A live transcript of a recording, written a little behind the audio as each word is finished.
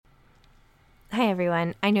Hi,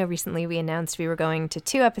 everyone. I know recently we announced we were going to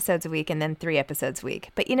 2 episodes a week and then 3 episodes a week.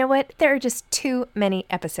 But you know what? There are just too many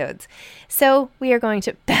episodes. So we are going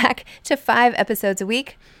back to 5 episodes a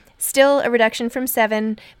week. Still a reduction from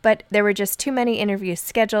 7, but there were just too many interviews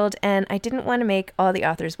scheduled, and I didn't want to make all the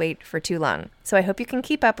authors wait for too long. So I hope you can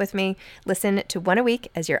keep up with me. Listen to 1 a week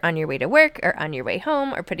as you're on your way to work or on your way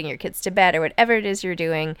home or putting your kids to bed or whatever it is you're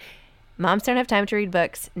doing. Moms Don't Have Time to Read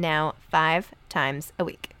Books, now 5 times a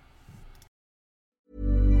week.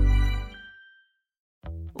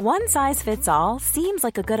 One size fits all seems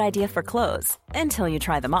like a good idea for clothes until you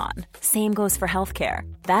try them on. Same goes for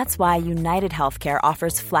healthcare. That's why United Healthcare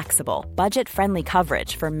offers flexible, budget-friendly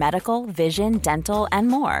coverage for medical, vision, dental, and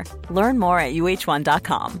more. Learn more at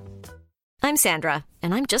uh1.com. I'm Sandra,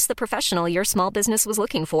 and I'm just the professional your small business was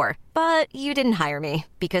looking for. But you didn't hire me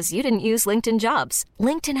because you didn't use LinkedIn Jobs.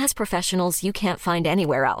 LinkedIn has professionals you can't find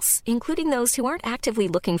anywhere else, including those who aren't actively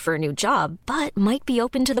looking for a new job, but might be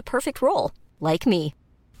open to the perfect role, like me.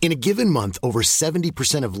 In a given month, over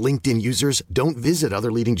 70% of LinkedIn users don't visit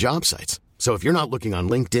other leading job sites. So if you're not looking on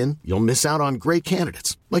LinkedIn, you'll miss out on great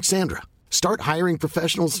candidates like Sandra. Start hiring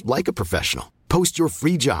professionals like a professional. Post your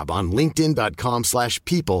free job on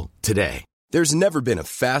linkedin.com/people today. There's never been a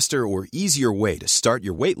faster or easier way to start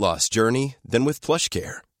your weight loss journey than with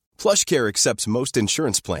PlushCare. PlushCare accepts most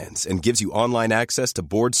insurance plans and gives you online access to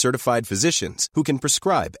board-certified physicians who can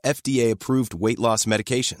prescribe FDA-approved weight loss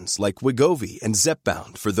medications like Wegovy and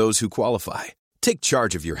Zepbound for those who qualify. Take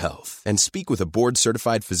charge of your health and speak with a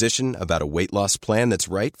board-certified physician about a weight loss plan that's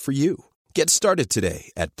right for you. Get started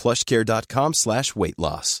today at plushcare.com/weight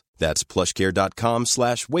loss. That's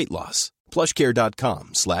plushcare.com/weight loss.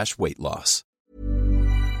 plushcare.com/weight loss.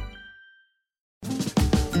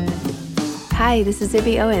 Hi, this is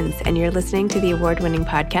Zibby Owens, and you're listening to the award-winning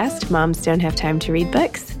podcast, Moms Don't Have Time to Read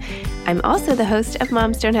Books. I'm also the host of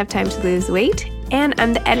Moms Don't Have Time to Lose Weight, and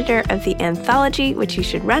I'm the editor of the anthology, which you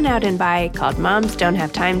should run out and buy, called Moms Don't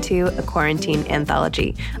Have Time to, a quarantine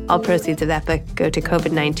anthology. All proceeds of that book go to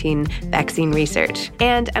COVID-19 vaccine research.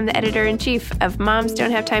 And I'm the editor-in-chief of Moms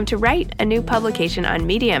Don't Have Time to Write, a new publication on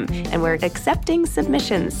Medium, and we're accepting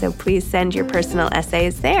submissions, so please send your personal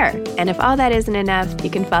essays there. And if all that isn't enough, you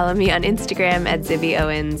can follow me on Instagram at Zibby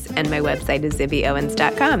Owens, and my website is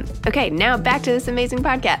zibbyowens.com. Okay, now back to this amazing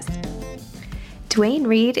podcast. Dwayne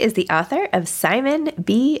Reed is the author of Simon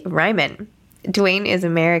B. RHYMIN. Dwayne is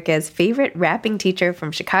America's favorite rapping teacher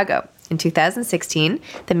from Chicago. In 2016,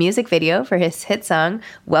 the music video for his hit song,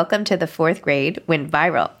 Welcome to the Fourth Grade, went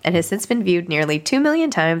viral and has since been viewed nearly 2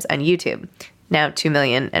 million times on YouTube. Now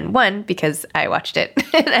 2,000,001 because I watched it.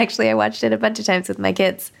 And actually, I watched it a bunch of times with my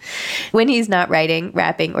kids. When he's not writing,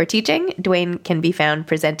 rapping, or teaching, Dwayne can be found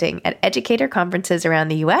presenting at educator conferences around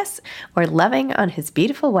the U.S. or loving on his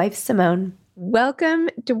beautiful wife, Simone. Welcome,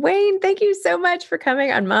 Dwayne. Thank you so much for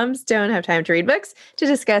coming on Moms Don't Have Time to Read Books to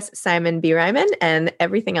discuss Simon B. RHYMIN and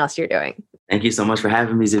everything else you're doing. Thank you so much for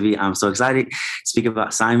having me, Zibby. I'm so excited to speak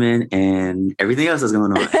about Simon and everything else that's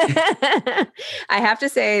going on. I have to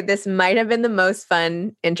say, this might have been the most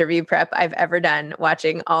fun interview prep I've ever done,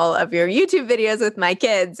 watching all of your YouTube videos with my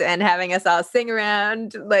kids and having us all sing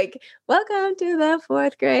around like, welcome to the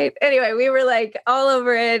fourth grade. Anyway, we were like all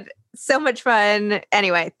over it. So much fun.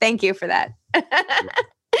 Anyway, thank you for that.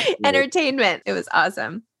 Entertainment. It was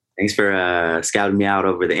awesome. Thanks for scouting me out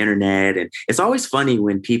over the internet. And it's always funny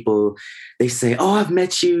when people, they say, oh, I've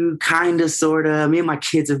met you, kind of, sort of. Me and my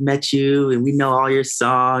kids have met you and we know all your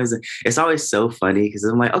songs. And it's always so funny because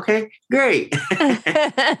I'm like, okay, great.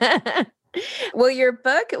 Well, your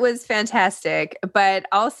book was fantastic, but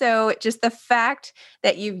also just the fact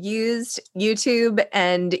that you've used YouTube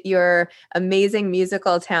and your amazing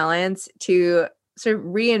musical talents to sort of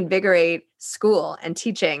reinvigorate school and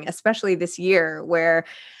teaching, especially this year where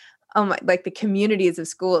like the communities of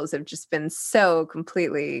schools have just been so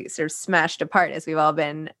completely sort of smashed apart as we've all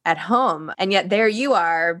been at home. And yet there you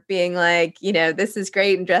are being like, this is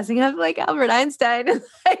great, and dressing up like Albert Einstein and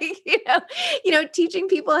like, teaching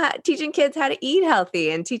kids how to eat healthy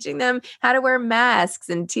and teaching them how to wear masks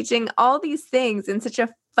and teaching all these things in such a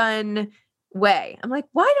fun way. I'm like,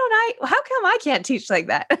 how come I can't teach like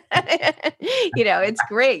that? It's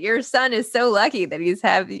great. Your son is so lucky that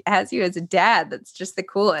has you as a dad. That's just the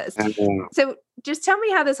coolest. So just tell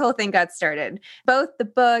me how this whole thing got started, both the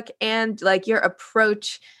book and like your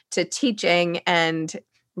approach to teaching and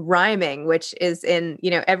rhyming, which is in,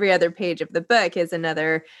 every other page of the book is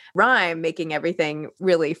another rhyme, making everything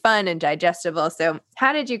really fun and digestible. So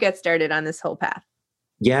how did you get started on this whole path?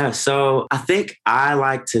 Yeah, so I think I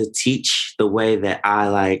like to teach the way that I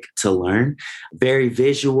like to learn. Very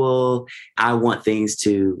visual. I want things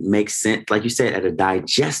to make sense, like you said, at a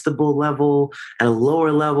digestible level, at a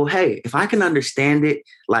lower level. Hey, if I can understand it,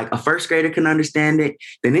 like a first grader can understand it,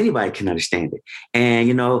 then anybody can understand it.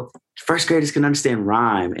 And, first graders can understand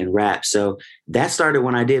rhyme and rap. So that started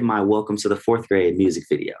when I did my Welcome to the Fourth Grade music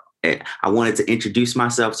video. I wanted to introduce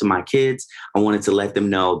myself to my kids. I wanted to let them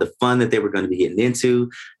know the fun that they were going to be getting into.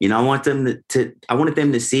 I wanted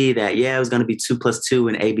them to see that, yeah, it was going to be 2 + 2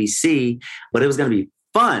 and ABC, but it was going to be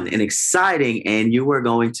fun and exciting. And you were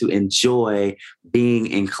going to enjoy being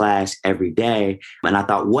in class every day. And I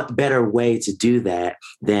thought, what better way to do that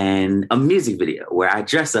than a music video where I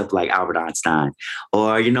dress up like Albert Einstein,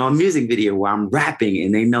 or, a music video where I'm rapping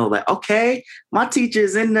and they know like, okay, my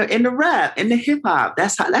teacher's in the rap, in the hip hop.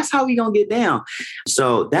 That's how we gonna get down.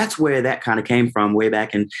 So that's where that kind of came from way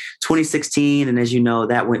back in 2016. And as you know,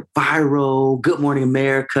 that went viral, Good Morning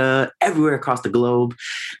America, everywhere across the globe.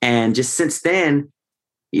 And just since then,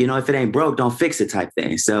 if it ain't broke, don't fix it type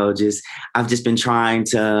thing. So I've just been trying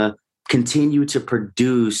to continue to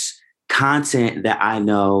produce content that I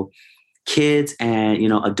know kids and,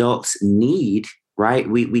 adults need, right?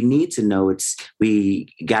 We need to know we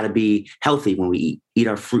got to be healthy when we eat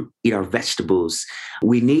our fruit, eat our vegetables.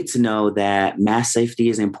 We need to know that mass safety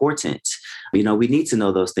is important. We need to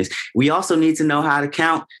know those things. We also need to know how to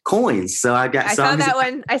count coins. So I saw that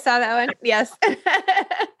one. Yes.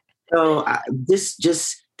 So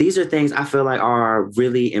these are things I feel like are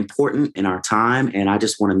really important in our time, and I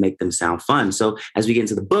just want to make them sound fun. So as we get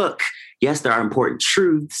into the book, yes, there are important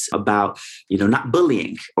truths about, not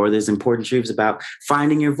bullying, or there's important truths about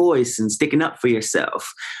finding your voice and sticking up for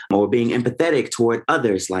yourself, or being empathetic toward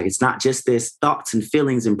others. Like, it's not just this thoughts and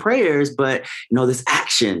feelings and prayers, but, this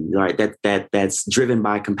action, right? That's driven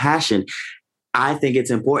by compassion. I think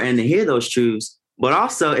it's important to hear those truths. But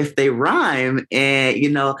also, if they rhyme and,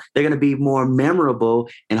 they're going to be more memorable,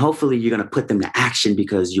 and hopefully you're going to put them to action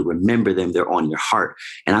because you remember them. They're on your heart.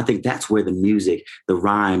 And I think that's where the music, the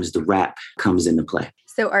rhymes, the rap comes into play.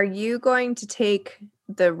 So are you going to take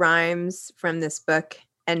the rhymes from this book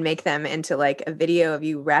and make them into like a video of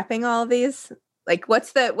you rapping all of these? Like,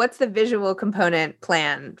 what's the visual component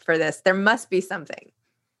plan for this? There must be something.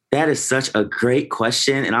 That is such a great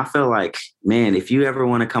question. And I feel like, man, if you ever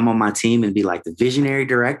want to come on my team and be like the visionary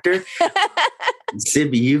director,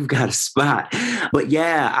 Sibby, you've got a spot. But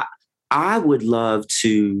yeah, I would love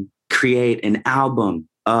to create an album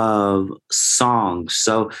of songs.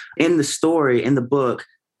 So in the story, in the book,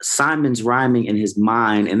 Simon's rhyming in his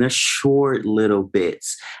mind, and they're short little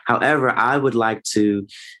bits. However, I would like to.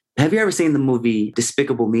 Have you ever seen the movie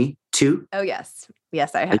Despicable Me 2? Oh, yes.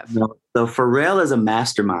 Yes, I have. So Pharrell is a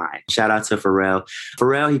mastermind. Shout out to Pharrell.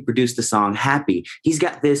 Pharrell, he produced the song Happy. He's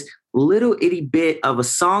got this little itty bit of a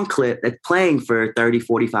song clip that's playing for 30,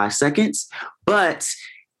 45 seconds. But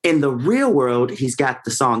in the real world, he's got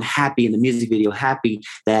the song Happy in the music video Happy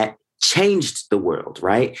that changed the world,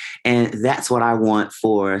 right? And that's what I want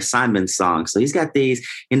for Simon's song. So he's got these,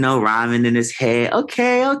 rhyming in his head.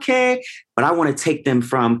 Okay. But I want to take them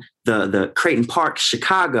from the Creighton Park,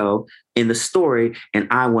 Chicago in the story, and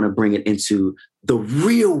I want to bring it into the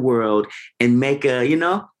real world and make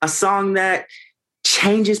a song that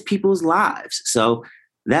changes people's lives. So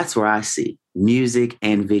that's where I see music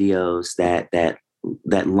and videos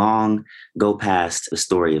that long go past the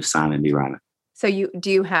story of Simon B. Ryman. So do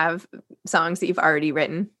you have songs that you've already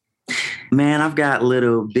written? Man, I've got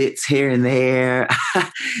little bits here and there,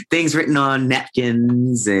 things written on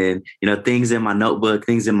napkins and, things in my notebook,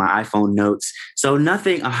 things in my iPhone notes. So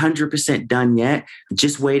nothing 100% done yet,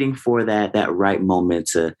 just waiting for that right moment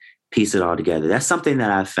to piece it all together. That's something that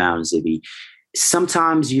I've found, Zibby.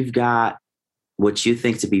 Sometimes you've got what you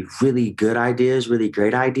think to be really good ideas, really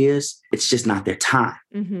great ideas. It's just not their time.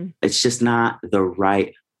 Mm-hmm. It's just not the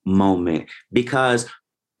right moment, because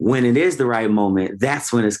when it is the right moment,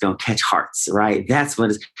 that's when it's going to catch hearts, right?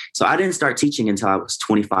 So I didn't start teaching until I was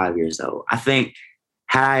 25 years old. I think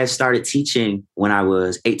had I started teaching when I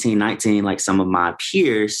was 18, 19, like some of my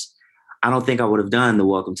peers, I don't think I would have done the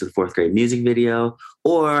Welcome to the Fourth Grade music video,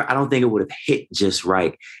 or I don't think it would have hit just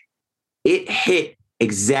right. It hit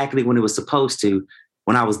exactly when it was supposed to,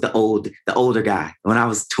 when I was the older guy, when I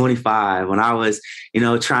was 25, when I was,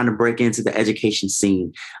 trying to break into the education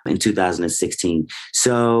scene in 2016.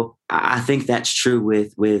 So I think that's true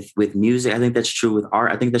with music. I think that's true with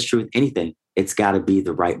art. I think that's true with anything. It's got to be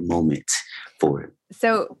the right moment for it.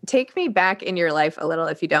 So take me back in your life a little,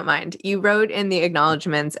 if you don't mind. You wrote in the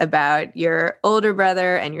acknowledgments about your older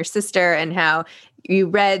brother and your sister and how you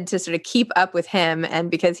read to sort of keep up with him.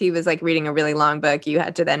 And because he was like reading a really long book, you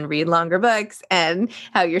had to then read longer books, and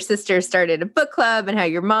how your sister started a book club and how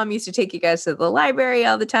your mom used to take you guys to the library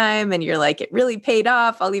all the time. And you're like, it really paid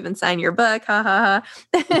off. I'll even sign your book. Ha ha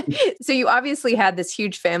ha. So you obviously had this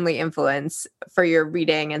huge family influence for your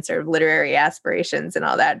reading and sort of literary aspirations and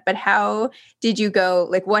all that. But how did you go,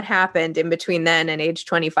 like what happened in between then and age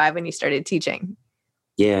 25 when you started teaching?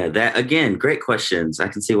 Yeah, that again, great questions. I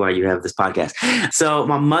can see why you have this podcast. So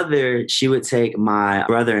my mother, she would take my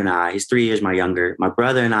brother and I, he's 3 years my younger, my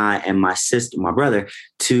brother and I and my brother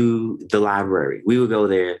to the library. We would go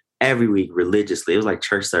there every week religiously. It was like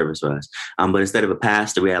church service for us. But instead of a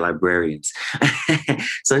pastor, we had librarians.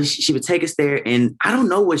 So she would take us there, and I don't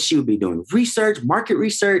know what she would be doing. Research, market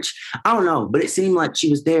research. I don't know, but it seemed like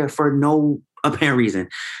she was there for no apparent reason.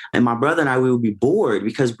 And my brother and I, we would be bored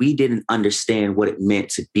because we didn't understand what it meant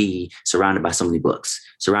to be surrounded by so many books,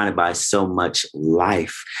 surrounded by so much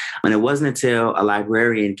life. And it wasn't until a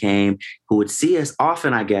librarian came who would see us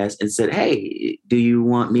often, I guess, and said, hey, do you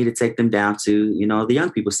want me to take them down to, the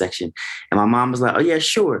young people section? And my mom was like, oh yeah,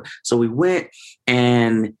 sure. So we went,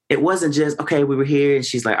 and it wasn't just, okay, we were here and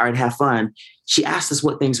she's like, all right, have fun. She asked us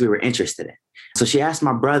what things we were interested in. So she asked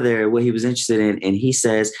my brother what he was interested in, and he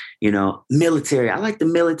says, military. I like the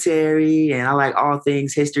military, and I like all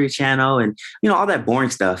things History Channel and, all that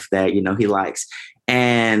boring stuff that, he likes.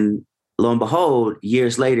 And lo and behold,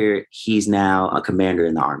 years later, he's now a commander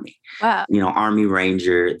in the Army. Wow. Army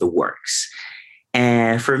Ranger, the works.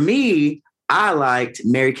 And for me, I liked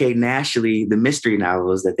Mary-Kate and Ashley, the mystery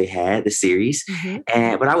novels that they had, the series.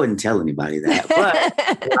 Mm-hmm. But I wouldn't tell anybody that.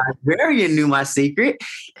 But the librarian knew my secret.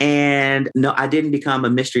 And no, I didn't become a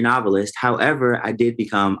mystery novelist. However, I did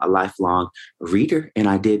become a lifelong reader, and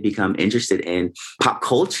I did become interested in pop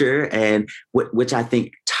culture, and which I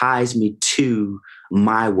think ties me to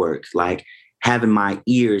my work, like having my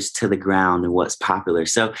ears to the ground and what's popular.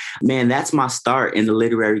 So, man, that's my start in the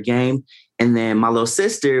literary game. And then my little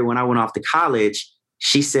sister, when I went off to college,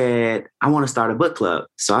 she said, I want to start a book club.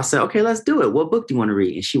 So I said, okay, let's do it. What book do you want to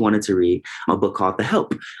read? And she wanted to read a book called The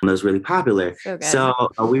Help. And it was really popular. So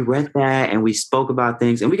we read that, and we spoke about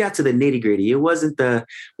things, and we got to the nitty gritty. It wasn't the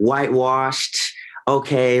whitewashed,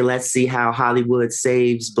 okay, let's see how Hollywood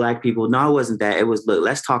saves Black people. No, it wasn't that. It was, look,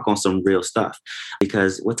 let's talk on some real stuff,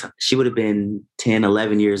 because she would have been 10,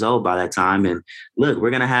 11 years old by that time. And look,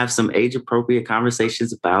 we're going to have some age appropriate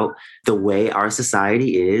conversations about the way our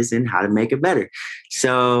society is and how to make it better.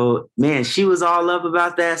 So, man, she was all up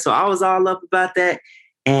about that. So I was all up about that.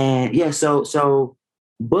 And yeah, so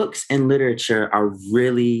books and literature are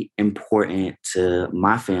really important to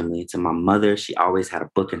my family, to my mother. She always had a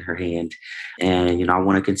book in her hand, and, I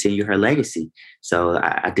want to continue her legacy. So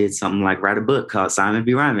I did something like write a book called Simon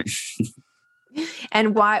B. RHYMIN.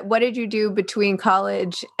 And what did you do between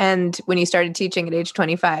college and when you started teaching at age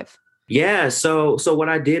 25? Yeah. So what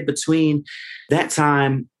I did between that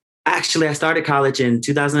time, actually, I started college in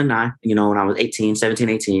 2009, when I was 17,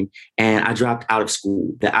 18, and I dropped out of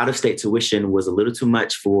school. The out-of-state tuition was a little too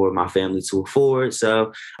much for my family to afford.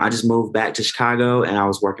 So I just moved back to Chicago, and I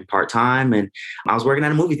was working part-time, and I was working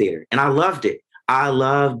at a movie theater, and I loved it. I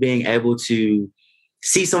loved being able to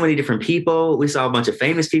see so many different people. We saw a bunch of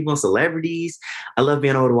famous people and celebrities. I love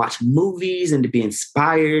being able to watch movies and to be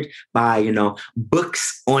inspired by,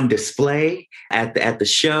 books on display at the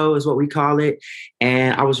show is what we call it.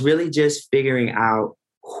 And I was really just figuring out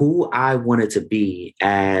who I wanted to be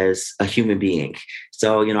as a human being.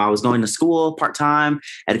 So, I was going to school part-time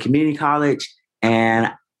at a community college.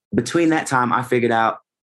 And between that time, I figured out,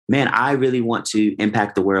 man, I really want to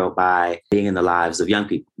impact the world by being in the lives of young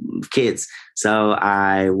people, kids. So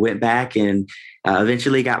I went back and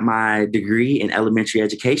eventually got my degree in elementary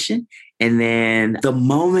education. And then the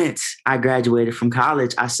moment I graduated from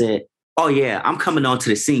college, I said, oh yeah, I'm coming onto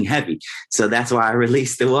the scene heavy. So that's why I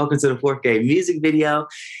released the Welcome to the 4th Grade music video.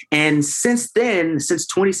 And since then, since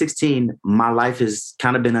 2016, my life has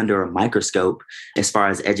kind of been under a microscope as far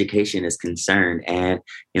as education is concerned. And,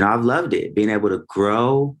 I've loved it, being able to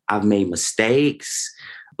grow. I've made mistakes,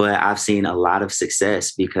 but I've seen a lot of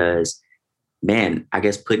success because, man, I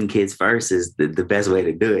guess putting kids first is the best way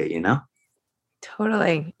to do it,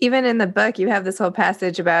 Totally. Even in the book, you have this whole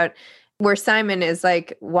passage about where Simon is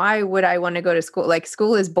like, why would I want to go to school? Like,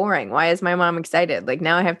 school is boring. Why is my mom excited? Like,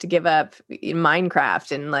 now I have to give up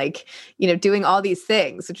Minecraft and doing all these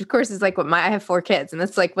things, which of course is like I have 4 kids, and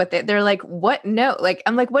that's like what they're like, what? No, like,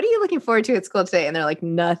 I'm like, what are you looking forward to at school today? And they're like,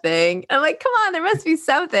 nothing. I'm like, come on, there must be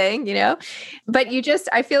something, but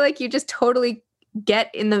I feel like you just totally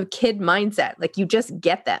get in the kid mindset. Like, you just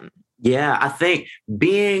get them. Yeah, I think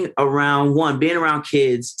being around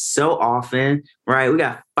kids so often, right? We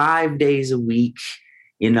got 5 days a week,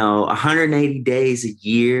 180 days a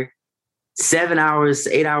year, 7 hours,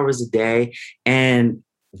 8 hours a day. And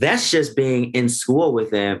that's just being in school with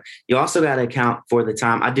them. You also got to account for the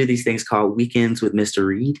time. I do these things called weekends with Mr.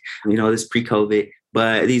 Reed. This pre-COVID,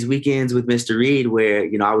 but these weekends with Mr. Reed where,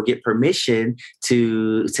 I would get permission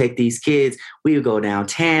to take these kids. We would go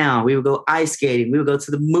downtown. We would go ice skating. We would go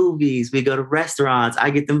to the movies. We go to restaurants.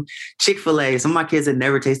 I get them Chick-fil-A. Some of my kids had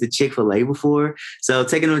never tasted Chick-fil-A before. So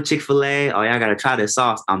taking them to Chick-fil-A, oh, y'all got to try this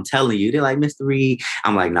sauce. I'm telling you. They're like, Mr. Reed.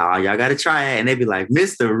 I'm like, nah, y'all got to try it. And they'd be like,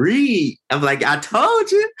 Mr. Reed. I'm like, I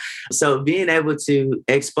told you. So being able to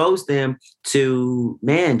expose them to,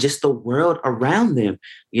 man, just the world around them.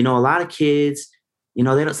 A lot of kids,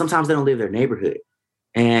 sometimes they don't leave their neighborhood.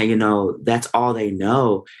 And, that's all they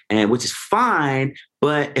know, and which is fine.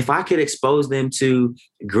 But if I could expose them to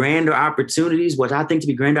grander opportunities, what I think to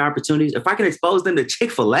be grander opportunities, if I can expose them to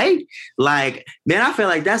Chick-fil-A, like, man, I feel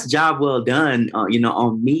like that's job well done,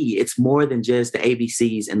 on me. It's more than just the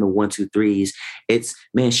ABCs and the 1, 2, 3s. It's,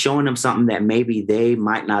 man, showing them something that maybe they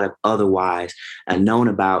might not have otherwise known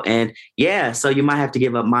about. And yeah, so you might have to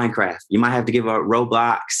give up Minecraft. You might have to give up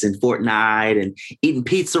Roblox and Fortnite and eating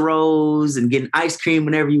pizza rolls and getting ice cream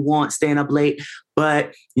whenever you want, staying up late.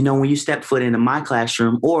 But, when you step foot into my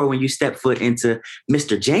classroom, or when you step foot into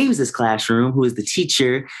Mr. James's classroom, who is the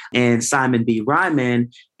teacher, and Simon B.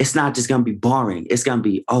 RHYMIN, it's not just going to be boring. It's going to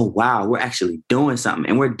be, oh, wow, we're actually doing something.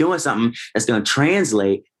 And we're doing something that's going to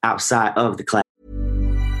translate outside of the class.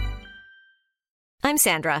 I'm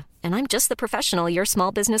Sandra, and I'm just the professional your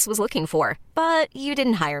small business was looking for. But you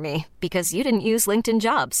didn't hire me because you didn't use LinkedIn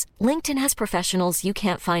Jobs. LinkedIn has professionals you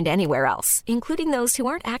can't find anywhere else, including those who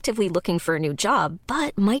aren't actively looking for a new job,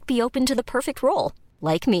 but might be open to the perfect role,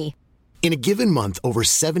 like me. In a given month, over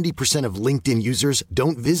 70% of LinkedIn users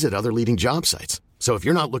don't visit other leading job sites. So if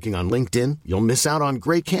you're not looking on LinkedIn, you'll miss out on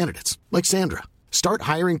great candidates like Sandra. Start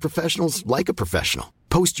hiring professionals like a professional.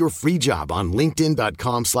 Post your free job on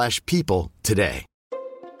linkedin.com/people today.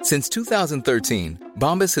 Since 2013,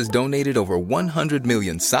 Bombas has donated over 100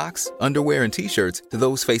 million socks, underwear, and T-shirts to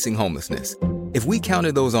those facing homelessness. If we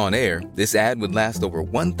counted those on air, this ad would last over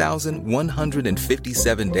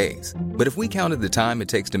 1,157 days. But if we counted the time it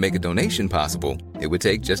takes to make a donation possible, it would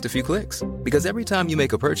take just a few clicks. Because every time you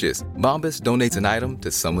make a purchase, Bombas donates an item to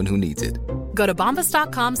someone who needs it. Go to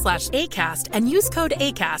bombas.com/ACAST and use code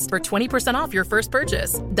ACAST for 20% off your first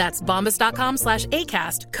purchase. That's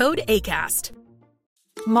bombas.com/ACAST, code ACAST.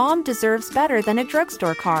 Mom deserves better than a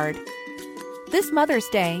drugstore card. This Mother's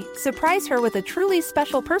Day, surprise her with a truly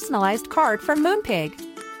special personalized card from Moonpig.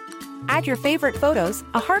 Add your favorite photos,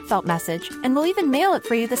 a heartfelt message, and we'll even mail it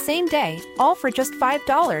for you the same day, all for just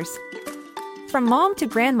 $5. From mom to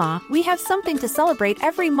grandma, we have something to celebrate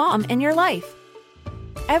every mom in your life.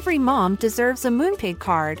 Every mom deserves a Moonpig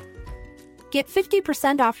card. Get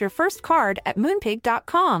 50% off your first card at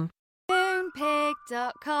moonpig.com.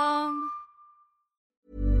 Moonpig.com.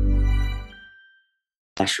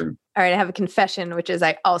 Classroom. All right, I have a confession, which is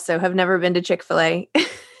I also have never been to Chick-fil-A.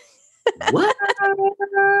 What?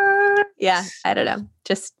 Yeah, I don't know.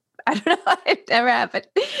 I don't know. It never happened.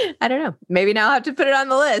 I don't know. Maybe now I'll have to put it on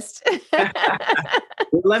the list.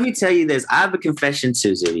 Well, let me tell you this. I have a confession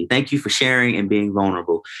too, Zibby. Thank you for sharing and being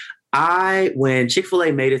vulnerable. When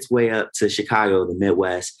Chick-fil-A made its way up to Chicago, the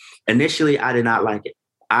Midwest, initially I did not like it.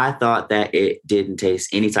 I thought that it didn't taste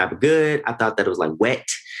any type of good. I thought that it was like wet.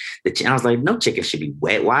 And I was like, no chicken should be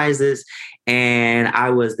wet. Why is this? And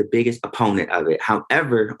I was the biggest opponent of it.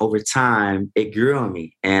 However, over time, it grew on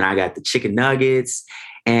me. And I got the chicken nuggets.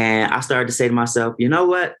 And I started to say to myself, you know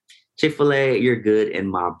what? Chick-fil-A, you're good in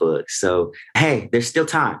my book. So, hey, there's still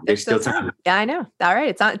time. There's still time. Yeah, I know. All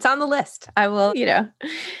right. It's on the list. I will,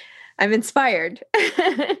 I'm inspired.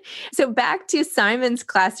 So back to Simon's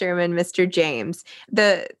classroom and Mr. James.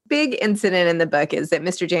 The big incident in the book is that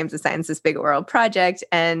Mr. James assigns this big oral project,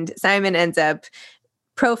 and Simon ends up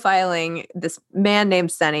profiling this man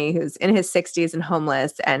named Sonny, who's in his 60s and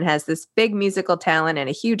homeless and has this big musical talent and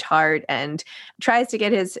a huge heart, and tries to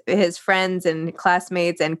get his friends and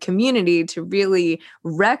classmates and community to really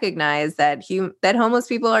recognize that that homeless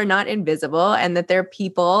people are not invisible and that they're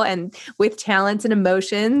people and with talents and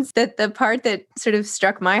emotions. That the part that sort of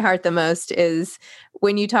struck my heart the most is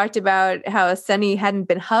when you talked about how Sonny hadn't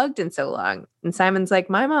been hugged in so long. And Simon's like,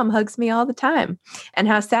 my mom hugs me all the time, and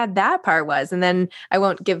how sad that part was. And then I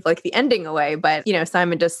won't give like the ending away, but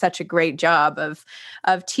Simon does such a great job of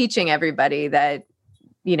teaching everybody that,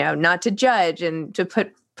 not to judge and to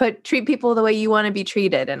put treat people the way you want to be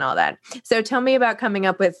treated and all that. So tell me about coming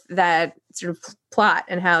up with that sort of plot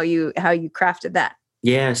and how you crafted that.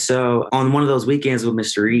 Yeah. So on one of those weekends with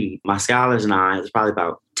Mr. Reed, my scholars and I, there's probably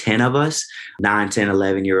about 10 of us, 9, 10,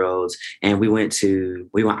 11-year-olds. And we went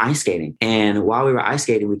ice skating. And while we were ice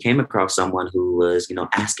skating, we came across someone who was,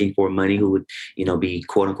 asking for money, who would, be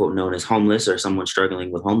quote unquote known as homeless or someone struggling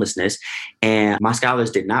with homelessness. And my scholars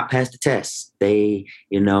did not pass the test. They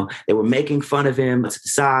were making fun of him to the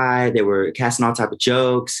side. They were casting all type of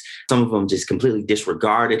jokes. Some of them just completely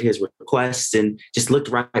disregarded his requests and just looked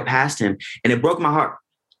right past him. And it broke my heart.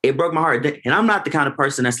 It broke my heart. And I'm not the kind of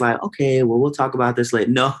person that's like, okay, well, we'll talk about this later.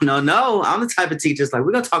 No. I'm the type of teacher that's like,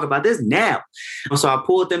 we're going to talk about this now. And so I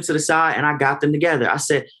pulled them to the side and I got them together. I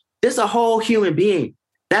said, this is a whole human being.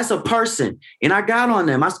 That's a person. And I got on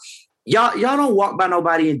them. Y'all don't walk by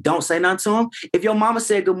nobody and don't say nothing to them. If your mama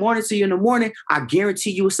said good morning to you in the morning, I guarantee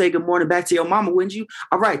you would say good morning back to your mama, wouldn't you?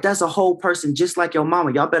 All right, that's a whole person just like your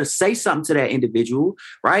mama. Y'all better say something to that individual,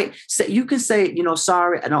 right? You can say,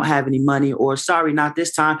 sorry, I don't have any money, or sorry, not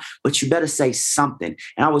this time, but you better say something.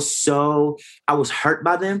 And I was hurt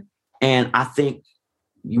by them. And I think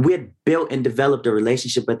we had built and developed a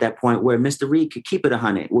relationship at that point where Mr. Reed could keep it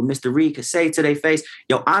 100, where Mr. Reed could say to their face,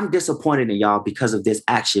 yo, I'm disappointed in y'all because of this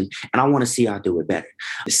action, and I want to see y'all do it better.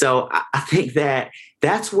 So I think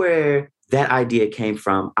that's where that idea came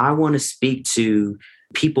from. I want to speak to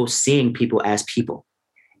people, seeing people as people,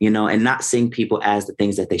 and not seeing people as the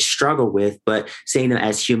things that they struggle with, but seeing them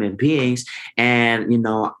as human beings. And,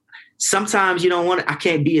 sometimes I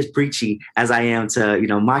can't be as preachy as I am to,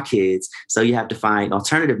 my kids. So you have to find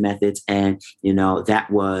alternative methods. And, that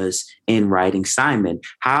was in writing Simon.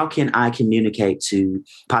 How can I communicate to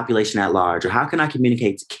population at large, or how can I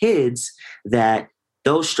communicate to kids that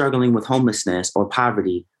those struggling with homelessness or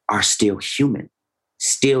poverty are still human,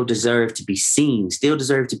 still deserve to be seen, still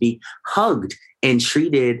deserve to be hugged and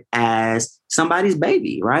treated as somebody's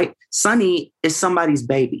baby, right? Sonny is somebody's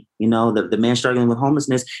baby. The man struggling with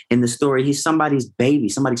homelessness in the story, he's somebody's baby,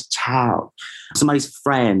 somebody's child, somebody's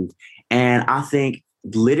friend. And I think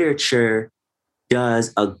literature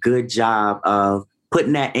does a good job of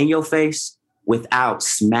putting that in your face without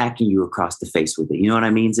smacking you across the face with it. You know what I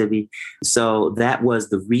mean, Zibby? So that was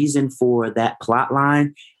the reason for that plot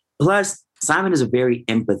line. Plus, Simon is a very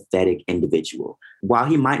empathetic individual. While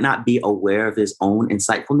he might not be aware of his own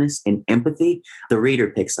insightfulness and empathy, the reader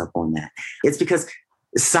picks up on that. It's because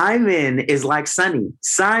Simon is like Sonny.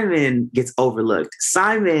 Simon gets overlooked.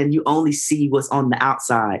 Simon, you only see what's on the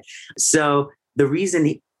outside. So the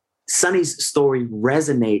reason Sonny's story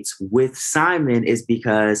resonates with Simon is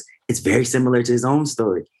because it's very similar to his own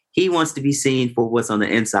story. He wants to be seen for what's on the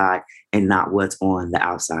inside and not what's on the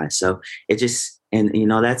outside. So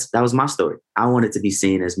that was my story. I wanted to be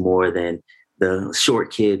seen as more than the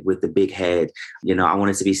short kid with the big head. I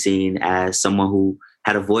wanted to be seen as someone who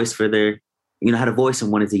had a voice had a voice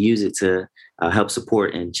and wanted to use it to help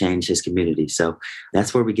support and change his community. So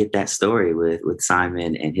that's where we get that story with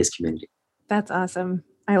Simon and his community. That's awesome.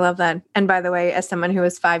 I love that. And by the way, as someone who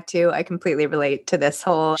is 5'2", I completely relate to this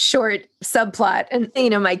whole short subplot. And,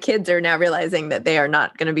 my kids are now realizing that they are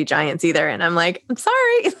not going to be giants either. And I'm like, I'm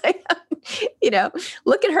sorry.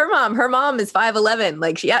 Look at her mom. Her mom is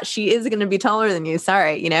 5'11". She is going to be taller than you.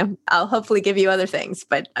 Sorry. I'll hopefully give you other things,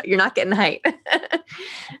 but you're not getting height.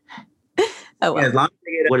 Oh, well. As long as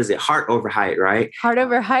they get, what is it? Heart over height, right? Heart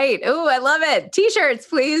over height. Oh, I love it. T-shirts,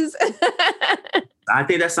 please. I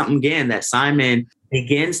think that's something, again, that Simon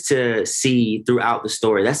begins to see throughout the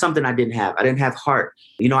story. That's something I didn't have. I didn't have heart.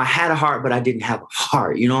 I had a heart, but I didn't have a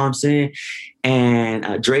heart. You know what I'm saying?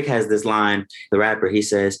 And Drake has this line, the rapper, he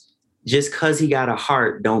says, just because he got a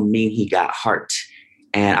heart don't mean he got heart.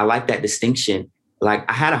 And I like that distinction. Like,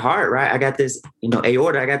 I had a heart, right? I got this,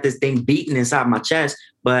 aorta, I got this thing beating inside my chest.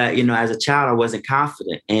 But, as a child, I wasn't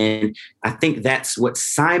confident. And I think that's what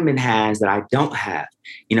Simon has that I don't have.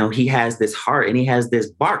 He has this heart and he has this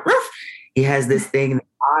bark. He has this thing that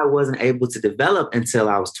I wasn't able to develop until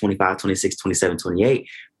I was 25, 26, 27, 28.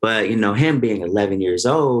 But, him being 11 years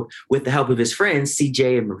old, with the help of his friends,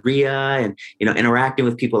 CJ and Maria, and, interacting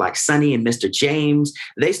with people like Sonny and Mr. James,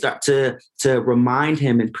 they start to remind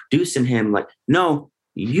him and produce in him like, no,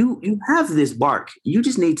 you have this bark. You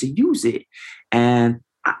just need to use it. And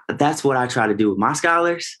that's what I try to do with my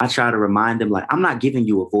scholars. I try to remind them, like, I'm not giving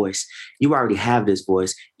you a voice. You already have this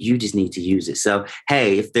voice. You just need to use it. So,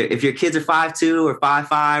 hey, if your kids are 5'2" or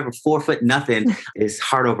 5'5" or 4 foot nothing, it's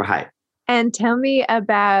heart over height. And tell me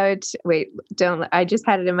about, I just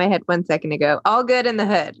had it in my head 1 second ago. All good in the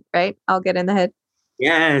hood, right? All good in the hood.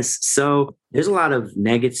 Yes. So there's a lot of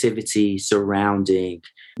negativity surrounding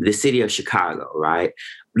the city of Chicago, right?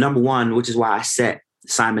 Number one, which is why I set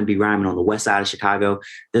Simon B. RHYMIN on the west side of Chicago.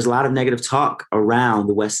 There's a lot of negative talk around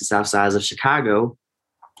the west and south sides of Chicago,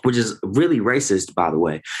 which is really racist, by the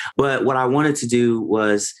way. But what I wanted to do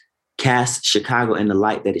was cast Chicago in the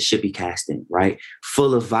light that it should be cast in, right?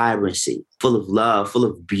 Full of vibrancy, full of love, full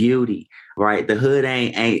of beauty, right? The hood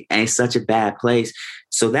ain't such a bad place.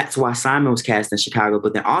 So that's why Simon was cast in Chicago.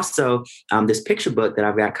 But then also this picture book that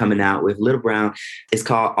I've got coming out with Little Brown is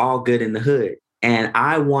called All Good in the Hood. And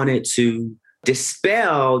I wanted to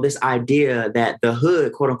dispel this idea that the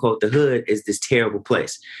hood, quote unquote, the hood is this terrible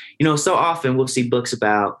place. You know, so often we'll see books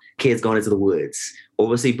about kids going into the woods, or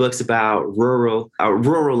we'll see books about rural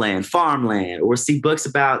land, farmland, or we'll see books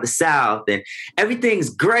about the South, and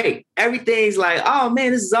everything's great. Everything's like, oh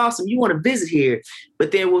man, this is awesome. You want to visit here.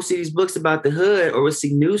 But then we'll see these books about the hood, or we'll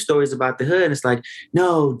see news stories about the hood. And it's like,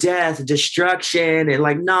 no, death, destruction. And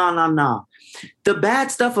like, no. The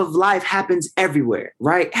bad stuff of life happens everywhere,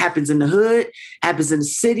 right? Happens in the hood, happens in the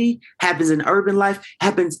city, happens in urban life,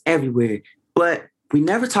 happens everywhere. But we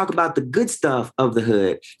never talk about the good stuff of the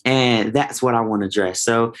hood. And that's what I want to address.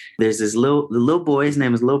 So there's this little boy, his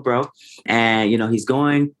name is Lil Bro. And, you know, he's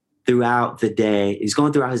going throughout the day, he's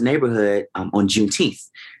going throughout his neighborhood on Juneteenth.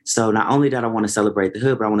 So not only did I want to celebrate the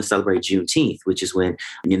hood, but I want to celebrate Juneteenth, which is when,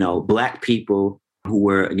 you know, Black people who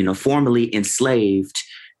were, you know, formerly enslaved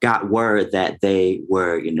got word that they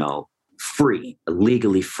were, you know, free,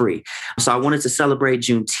 legally free. So I wanted to celebrate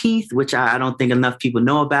Juneteenth, which I don't think enough people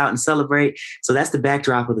know about and celebrate. So that's the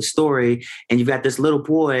backdrop of the story. And you've got this little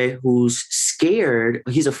boy who's scared.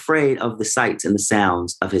 He's afraid of the sights and the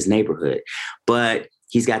sounds of his neighborhood. But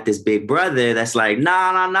he's got this big brother that's like,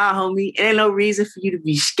 nah, homie. Ain't no reason for you to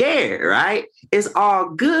be scared, right? It's all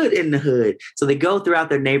good in the hood. So they go throughout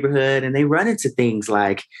their neighborhood and they run into things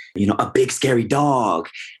like, you know, a big scary dog,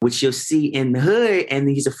 which you'll see in the hood, and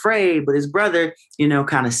he's afraid, but his brother, you know,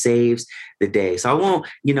 kind of saves the day. So I won't,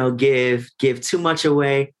 you know, give too much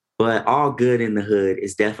away, but All Good in the Hood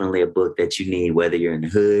is definitely a book that you need, whether you're in the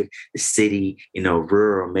hood, the city, you know,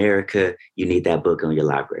 rural America, you need that book on your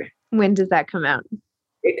library. When does that come out?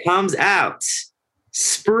 It comes out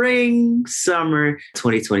spring, summer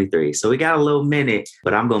 2023. So we got a little minute,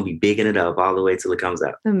 but I'm going to be bigging it up all the way till it comes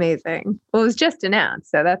out. Amazing. Well, it was just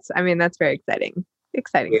announced. So that's very exciting.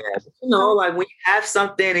 Exciting. Yeah. You know, like when you have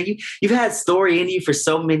something and you've had story in you for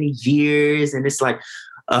so many years, and it's like,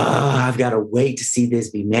 I've got to wait to see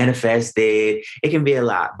this be manifested. It can be a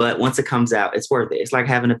lot, but once it comes out, it's worth it. It's like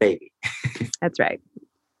having a baby. That's right.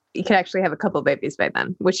 You could actually have a couple babies by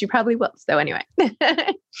then, which you probably will. So anyway,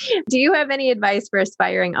 do you have any advice for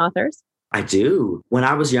aspiring authors? I do. When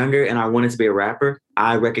I was younger and I wanted to be a rapper,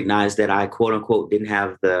 I recognized that I, quote unquote, didn't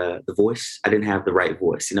have the voice. I didn't have the right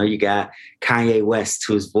voice. You know, you got Kanye West,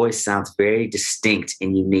 whose voice sounds very distinct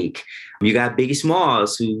and unique. You got Biggie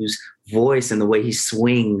Smalls, whose voice and the way he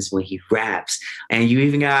swings when he raps. And you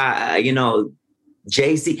even got, you know,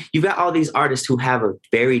 Jay-Z. You've got all these artists who have a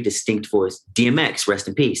very distinct voice. DMX, rest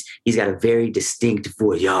in peace. He's got a very distinct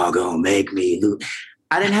voice. Y'all gonna make me lose.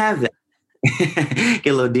 I didn't have that.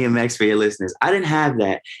 Get a little DMX for your listeners. I didn't have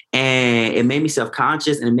that. And it made me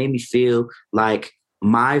self-conscious, and it made me feel like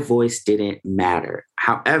my voice didn't matter.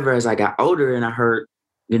 However, as I got older and I heard,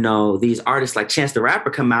 you know, these artists like Chance the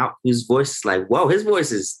Rapper come out, whose voice is like, whoa, his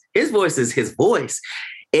voice is his voice.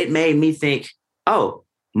 It made me think, oh,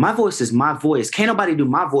 my voice is my voice. Can't nobody do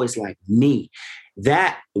my voice like me.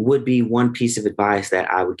 That would be one piece of advice that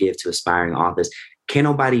I would give to aspiring authors. Can't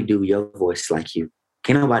nobody do your voice like you.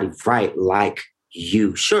 Can't nobody write like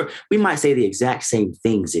you. Sure, we might say the exact same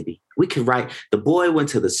thing, Zibby. We could write, the boy went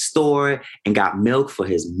to the store and got milk for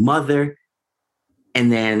his mother and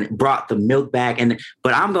then brought the milk back.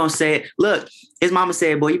 But I'm going to say it. Look, his mama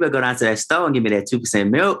said, boy, you better go down to that store and give me that 2%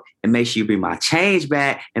 milk and make sure you bring my change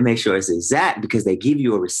back and make sure it's exact, because they give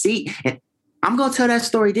you a receipt. And I'm going to tell that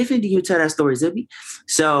story different than you tell that story, Zibby.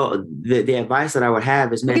 So the advice that I would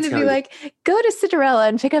have is, I'm going to be like, go to Cinderella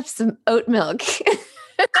and pick up some oat milk.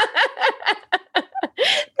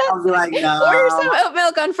 I'll be like, no. Order some oat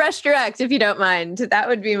milk on Fresh Direct, if you don't mind. That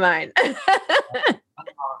would be mine.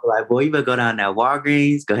 Like, boy, you better go down that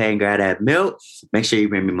Walgreens, go ahead and grab that milk. Make sure you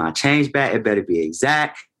bring me my change back. It better be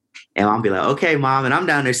exact. And I'll be like, okay, mom. And I'm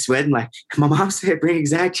down there sweating like, my mom said, bring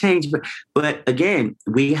exact change. But again,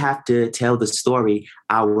 we have to tell the story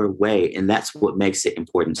our way. And that's what makes it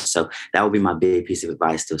important. So that would be my big piece of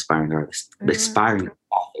advice to aspiring artists, aspiring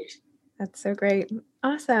authors. That's so great.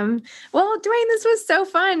 Awesome. Well, Dwayne, this was so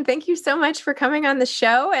fun. Thank you so much for coming on the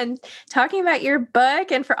show and talking about your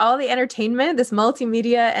book and for all the entertainment, this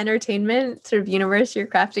multimedia entertainment sort of universe you're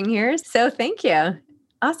crafting here. So thank you.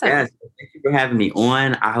 Awesome. Yes, thank you for having me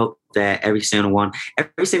on. I hope that every single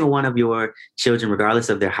one of your children, regardless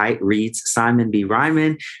of their height, reads Simon B.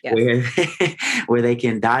 RHYMIN, where they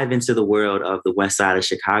can dive into the world of the West Side of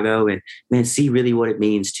Chicago and see really what it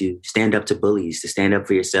means to stand up to bullies, to stand up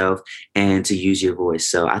for yourself, and to use your voice.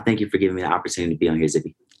 So I thank you for giving me the opportunity to be on here,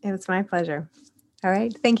 Zibby. It was my pleasure. All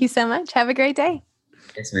right. Thank you so much. Have a great day.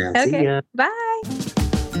 Yes, ma'am. Okay. See ya. Bye.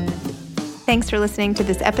 Thanks for listening to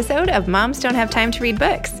this episode of Moms Don't Have Time to Read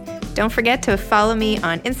Books. Don't forget to follow me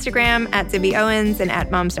on Instagram at Zibby Owens and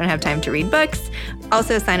at Moms Don't Have Time to Read Books.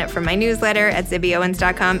 Also sign up for my newsletter at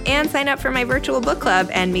zibbyowens.com and sign up for my virtual book club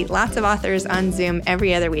and meet lots of authors on Zoom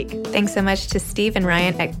every other week. Thanks so much to Steve and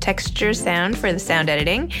Ryan at Texture Sound for the sound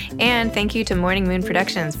editing. And thank you to Morning Moon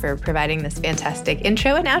Productions for providing this fantastic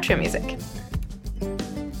intro and outro music.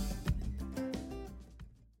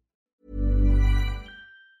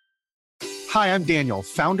 Hi, I'm Daniel,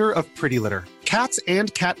 founder of Pretty Litter. Cats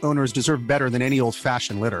and cat owners deserve better than any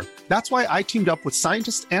old-fashioned litter. That's why I teamed up with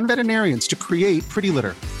scientists and veterinarians to create Pretty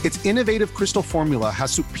Litter. Its innovative crystal formula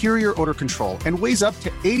has superior odor control and weighs up to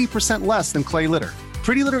 80% less than clay litter.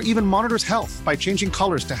 Pretty Litter even monitors health by changing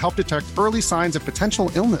colors to help detect early signs of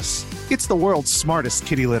potential illness. It's the world's smartest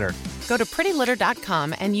kitty litter. Go to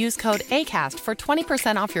prettylitter.com and use code ACAST for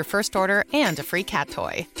 20% off your first order and a free cat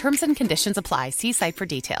toy. Terms and conditions apply. See site for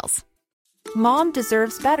details. Mom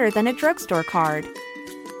deserves better than a drugstore card.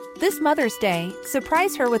 This Mother's Day,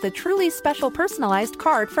 surprise her with a truly special personalized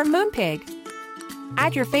card from Moonpig.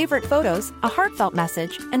 Add your favorite photos, a heartfelt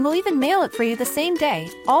message, and we'll even mail it for you the same day,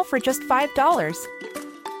 all for just $5.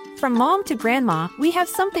 From mom to grandma, we have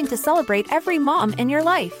something to celebrate every mom in your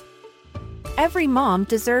life. Every mom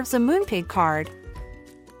deserves a Moonpig card.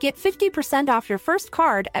 Get 50% off your first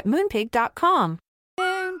card at moonpig.com.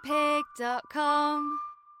 Moonpig.com.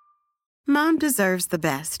 Mom deserves the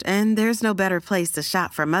best, and there's no better place to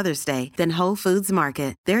shop for Mother's Day than Whole Foods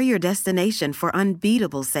Market. They're your destination for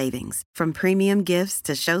unbeatable savings, from premium gifts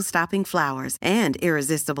to show-stopping flowers and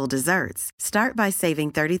irresistible desserts. Start by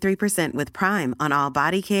saving 33% with Prime on all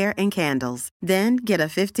body care and candles. Then get a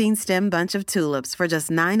 15-stem bunch of tulips for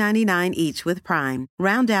just $9.99 each with Prime.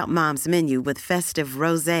 Round out Mom's menu with festive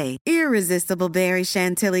rosé, irresistible berry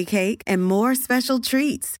chantilly cake, and more special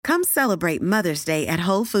treats. Come celebrate Mother's Day at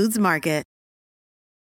Whole Foods Market.